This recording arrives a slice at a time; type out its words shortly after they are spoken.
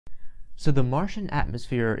So the Martian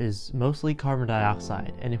atmosphere is mostly carbon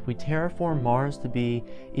dioxide, and if we terraform Mars to be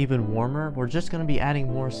even warmer, we're just going to be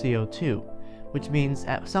adding more CO2, which means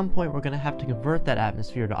at some point we're going to have to convert that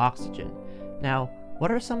atmosphere to oxygen. Now,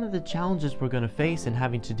 what are some of the challenges we're going to face in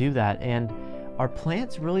having to do that, and are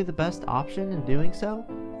plants really the best option in doing so?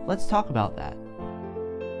 Let's talk about that.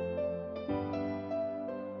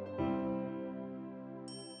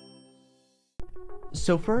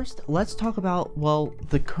 So first, let's talk about, well,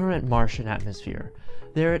 the current Martian atmosphere.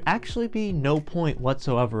 There'd actually be no point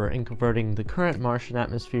whatsoever in converting the current Martian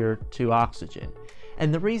atmosphere to oxygen.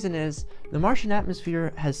 And the reason is, the Martian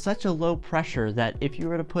atmosphere has such a low pressure that if you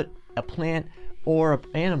were to put a plant or an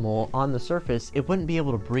animal on the surface, it wouldn't be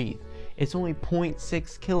able to breathe. It's only 0.6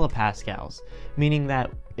 kilopascals, meaning that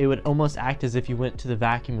it would almost act as if you went to the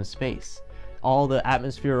vacuum of space. All the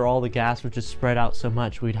atmosphere or all the gas would just spread out so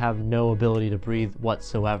much we'd have no ability to breathe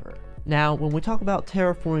whatsoever. Now, when we talk about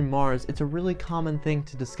terraforming Mars, it's a really common thing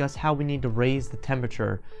to discuss how we need to raise the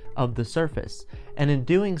temperature of the surface. And in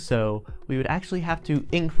doing so, we would actually have to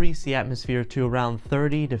increase the atmosphere to around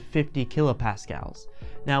 30 to 50 kilopascals.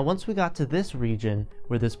 Now, once we got to this region,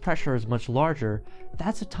 where this pressure is much larger,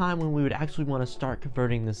 that's a time when we would actually want to start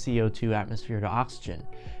converting the CO2 atmosphere to oxygen,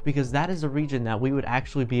 because that is a region that we would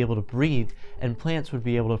actually be able to breathe and plants would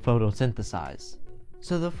be able to photosynthesize.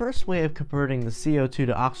 So the first way of converting the CO2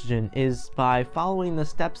 to oxygen is by following the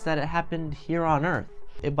steps that happened here on Earth.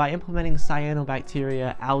 By implementing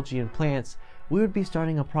cyanobacteria, algae, and plants, we would be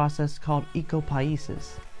starting a process called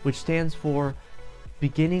ecopoiesis, which stands for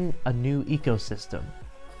beginning a new ecosystem.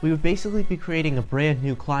 We would basically be creating a brand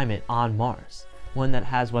new climate on Mars, one that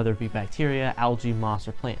has whether it be bacteria, algae, moss,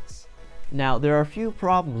 or plants. Now, there are a few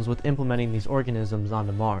problems with implementing these organisms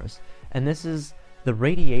onto Mars, and this is the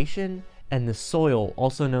radiation and the soil,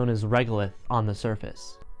 also known as regolith, on the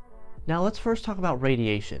surface. Now let's first talk about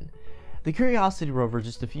radiation. The Curiosity rover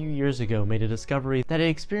just a few years ago made a discovery that it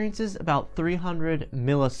experiences about 300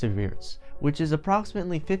 millisieverts, which is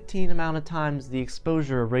approximately 15 amount of times the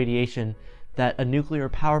exposure of radiation that a nuclear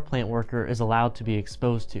power plant worker is allowed to be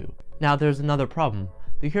exposed to. Now there's another problem.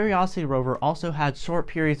 The Curiosity rover also had short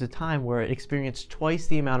periods of time where it experienced twice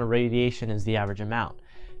the amount of radiation as the average amount,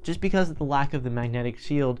 just because of the lack of the magnetic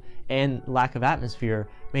shield and lack of atmosphere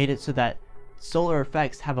made it so that solar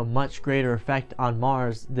effects have a much greater effect on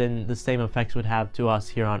Mars than the same effects would have to us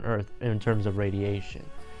here on Earth in terms of radiation.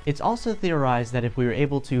 It's also theorized that if we were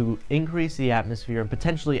able to increase the atmosphere and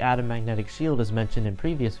potentially add a magnetic shield as mentioned in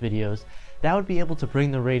previous videos, that would be able to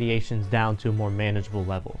bring the radiations down to a more manageable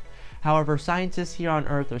level. However, scientists here on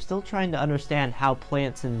Earth are still trying to understand how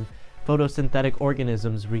plants and photosynthetic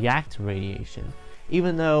organisms react to radiation.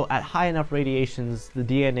 Even though at high enough radiations the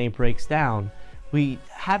DNA breaks down, we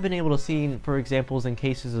have been able to see, for examples in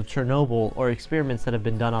cases of Chernobyl or experiments that have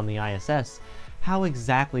been done on the ISS, how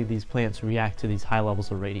exactly these plants react to these high levels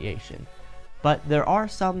of radiation. But there are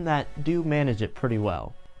some that do manage it pretty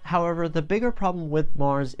well. However, the bigger problem with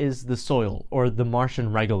Mars is the soil, or the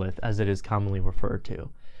Martian regolith as it is commonly referred to.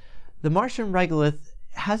 The Martian regolith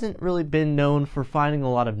hasn't really been known for finding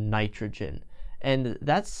a lot of nitrogen. And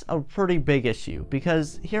that's a pretty big issue,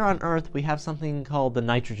 because here on Earth we have something called the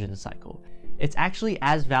nitrogen cycle. It's actually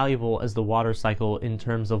as valuable as the water cycle in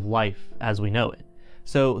terms of life as we know it.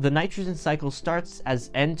 So the nitrogen cycle starts as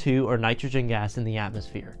N2, or nitrogen gas in the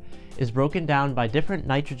atmosphere, is broken down by different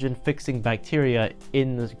nitrogen fixing bacteria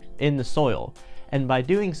in the soil, and by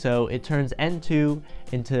doing so it turns N2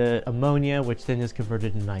 into ammonia, which then is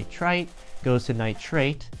converted to nitrite, goes to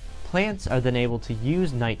nitrate. Plants are then able to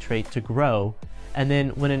use nitrate to grow, and then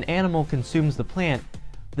when an animal consumes the plant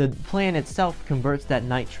itself converts that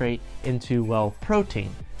nitrate into, well,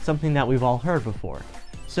 protein, something that we've all heard before.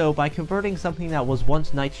 So by converting something that was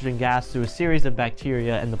once nitrogen gas through a series of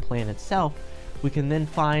bacteria and the plant itself, we can then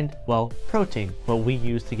find, well, protein, what we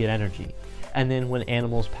use to get energy. And then when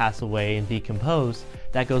animals pass away and decompose,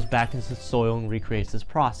 that goes back into the soil and recreates this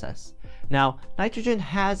process. Now, nitrogen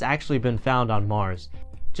has actually been found on Mars.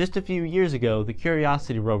 Just a few years ago, the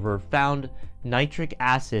Curiosity rover found nitric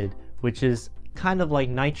acid, which is kind of like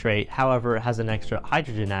nitrate, however it has an extra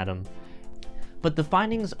hydrogen atom. But the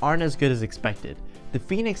findings aren't as good as expected. The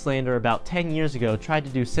Phoenix lander about 10 years ago tried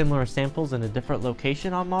to do similar samples in a different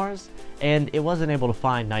location on Mars, and it wasn't able to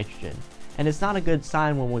find nitrogen. And it's not a good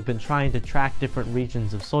sign when we've been trying to track different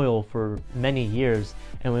regions of soil for many years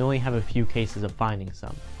and we only have a few cases of finding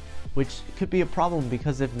some. Which could be a problem,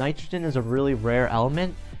 because if nitrogen is a really rare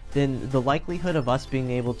element, then the likelihood of us being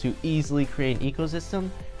able to easily create an ecosystem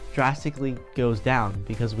drastically goes down,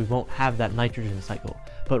 because we won't have that nitrogen cycle,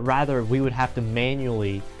 but rather we would have to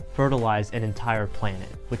manually fertilize an entire planet,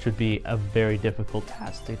 which would be a very difficult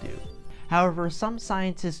task to do. However, some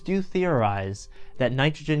scientists do theorize that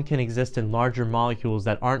nitrogen can exist in larger molecules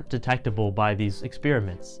that aren't detectable by these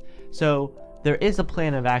experiments. So there is a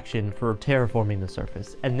plan of action for terraforming the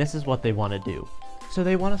surface, and this is what they want to do. So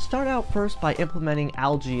they want to start out first by implementing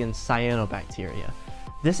algae and cyanobacteria.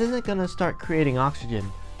 This isn't going to start creating oxygen,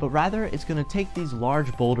 but rather it's going to take these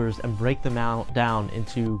large boulders and break them down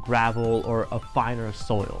into gravel or a finer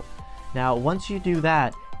soil. Now once you do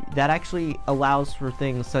that, that actually allows for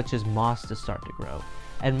things such as moss to start to grow.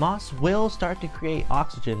 And moss will start to create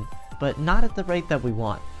oxygen, but not at the rate that we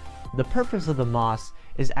want. The purpose of the moss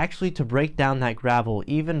is actually to break down that gravel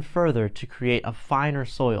even further to create a finer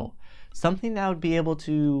soil. Something that would be able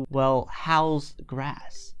to, well, house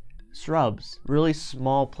grass, shrubs, really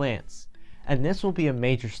small plants. And this will be a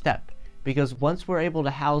major step, because once we're able to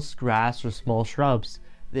house grass or small shrubs,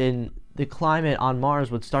 then the climate on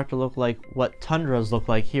Mars would start to look like what tundras look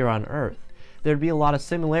like here on Earth. There'd be a lot of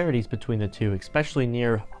similarities between the two, especially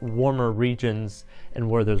near warmer regions and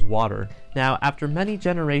where there's water. Now, after many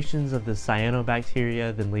generations of the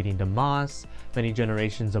cyanobacteria then leading to moss, many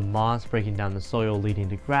generations of moss breaking down the soil leading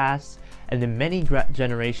to grass, and then many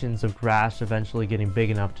generations of grass eventually getting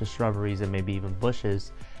big enough to shrubberies and maybe even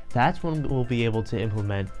bushes, that's when we'll be able to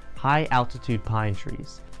implement high altitude pine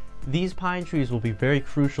trees. These pine trees will be very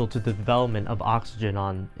crucial to the development of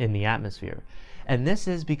oxygen in the atmosphere. And this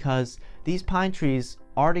is because these pine trees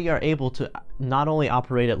already are able to not only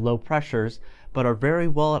operate at low pressures, but are very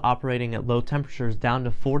well at operating at low temperatures down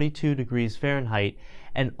to 42 degrees Fahrenheit,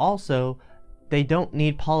 and also they don't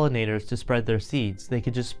need pollinators to spread their seeds. They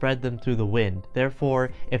could just spread them through the wind.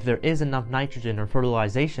 Therefore, if there is enough nitrogen or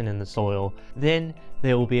fertilization in the soil, then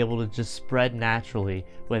they will be able to just spread naturally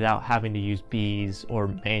without having to use bees or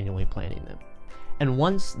manually planting them. And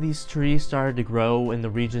once these trees started to grow in the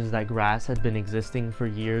regions that grass had been existing for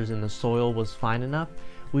years and the soil was fine enough,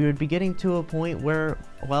 we would be getting to a point where,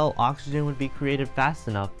 well, oxygen would be created fast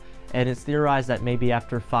enough. And it's theorized that maybe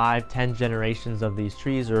after 5-10 generations of these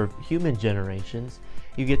trees, or human generations,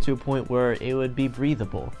 you get to a point where it would be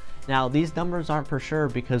breathable. Now, these numbers aren't for sure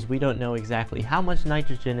because we don't know exactly how much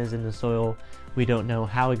nitrogen is in the soil. We don't know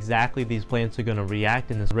how exactly these plants are going to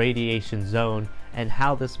react in this radiation zone and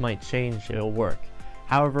how this might change it'll work.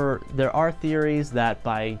 However, there are theories that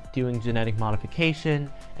by doing genetic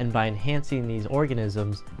modification and by enhancing these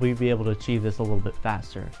organisms, we'd be able to achieve this a little bit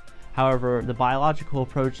faster. However, the biological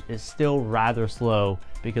approach is still rather slow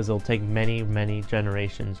because it'll take many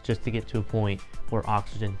generations just to get to a point where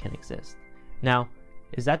oxygen can exist. Now,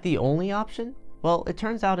 is that the only option? Well, it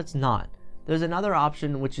turns out it's not. There's another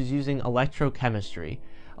option, which is using electrochemistry.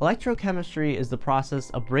 Electrochemistry is the process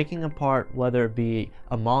of breaking apart whether it be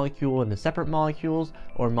a molecule into separate molecules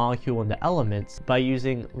or a molecule into elements by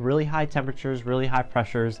using really high temperatures, really high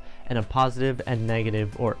pressures, and a positive and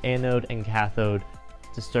negative, or anode and cathode,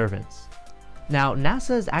 disturbance. Now,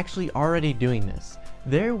 NASA is actually already doing this.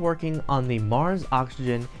 They're working on the Mars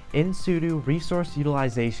Oxygen in Situ Resource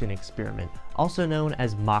Utilization experiment, also known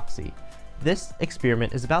as MOXIE. This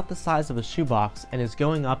experiment is about the size of a shoebox and is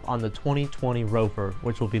going up on the 2020 rover,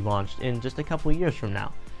 which will be launched in just a couple years from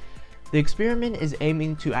now. The experiment is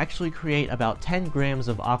aiming to actually create about 10 grams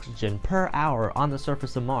of oxygen per hour on the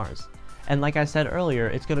surface of Mars. And like I said earlier,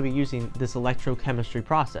 it's going to be using this electrochemistry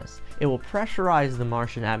process. It will pressurize the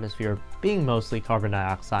Martian atmosphere, being mostly carbon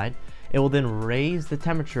dioxide. It will then raise the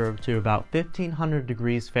temperature to about 1500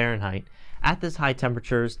 degrees Fahrenheit. At this high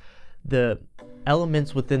temperatures, the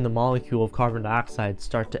elements within the molecule of carbon dioxide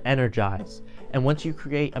start to energize. And once you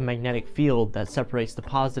create a magnetic field that separates the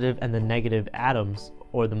positive and the negative atoms,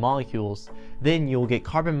 or the molecules, then you'll get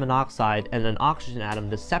carbon monoxide and an oxygen atom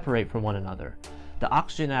to separate from one another. The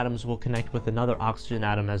oxygen atoms will connect with another oxygen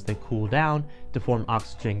atom as they cool down to form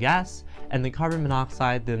oxygen gas, and the carbon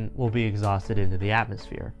monoxide then will be exhausted into the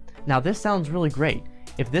atmosphere. Now, this sounds really great.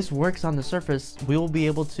 If this works on the surface, we will be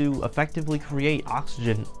able to effectively create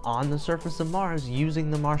oxygen on the surface of Mars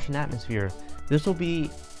using the Martian atmosphere. This will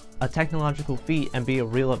be a technological feat and be a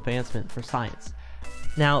real advancement for science.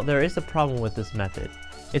 Now, there is a problem with this method.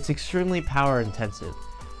 It's extremely power intensive.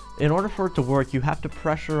 In order for it to work, you have to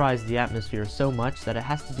pressurize the atmosphere so much that it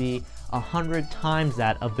has to be 100 times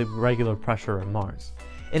that of the regular pressure on Mars.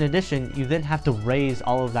 In addition, you then have to raise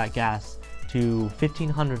all of that gas to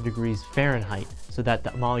 1500 degrees Fahrenheit so that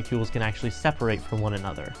the molecules can actually separate from one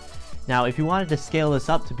another. Now, if you wanted to scale this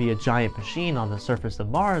up to be a giant machine on the surface of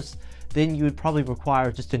Mars, then you would probably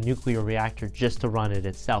require just a nuclear reactor just to run it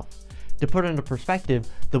itself. To put it into perspective,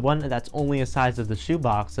 the one that's only the size of the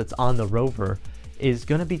shoebox that's on the rover is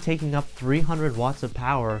going to be taking up 300 watts of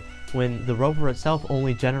power when the rover itself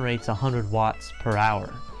only generates 100 watts per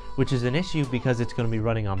hour, which is an issue because it's going to be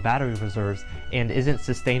running on battery reserves and isn't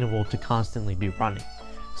sustainable to constantly be running.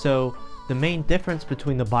 So the main difference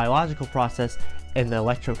between the biological process and the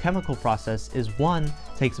electrochemical process is one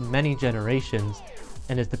takes many generations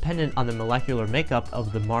and is dependent on the molecular makeup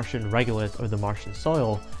of the Martian regolith or the Martian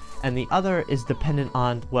soil, and the other is dependent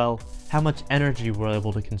on, well, how much energy we're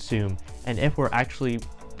able to consume and if we're actually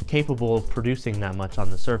capable of producing that much on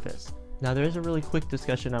the surface. Now there is a really quick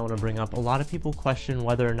discussion I want to bring up. A lot of people question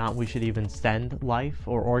whether or not we should even send life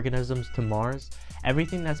or organisms to Mars.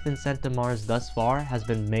 Everything that's been sent to Mars thus far has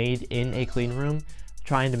been made in a clean room,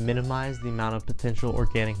 trying to minimize the amount of potential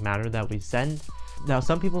organic matter that we send. Now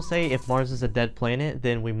some people say if Mars is a dead planet,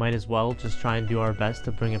 then we might as well just try and do our best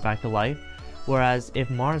to bring it back to life. Whereas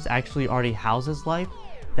if Mars actually already houses life,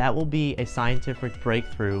 that will be a scientific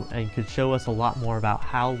breakthrough and could show us a lot more about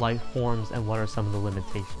how life forms and what are some of the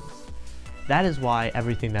limitations. That is why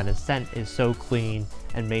everything that is sent is so clean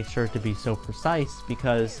and made sure to be so precise,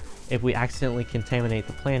 because if we accidentally contaminate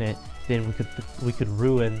the planet, then we could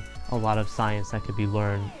ruin a lot of science that could be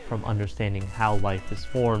learned from understanding how life is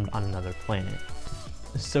formed on another planet.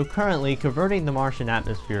 So currently, converting the Martian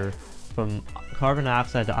atmosphere from carbon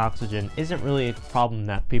dioxide to oxygen isn't really a problem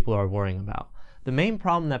that people are worrying about. The main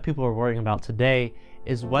problem that people are worrying about today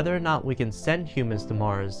is whether or not we can send humans to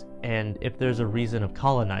Mars and if there's a reason of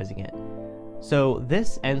colonizing it. So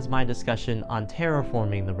this ends my discussion on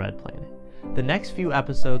terraforming the red planet. The next few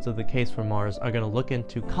episodes of The Case for Mars are going to look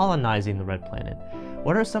into colonizing the red planet.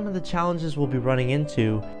 What are some of the challenges we'll be running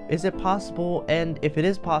into? Is it possible? And if it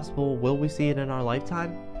is possible, will we see it in our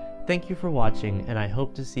lifetime? Thank you for watching, and I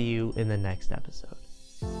hope to see you in the next episode.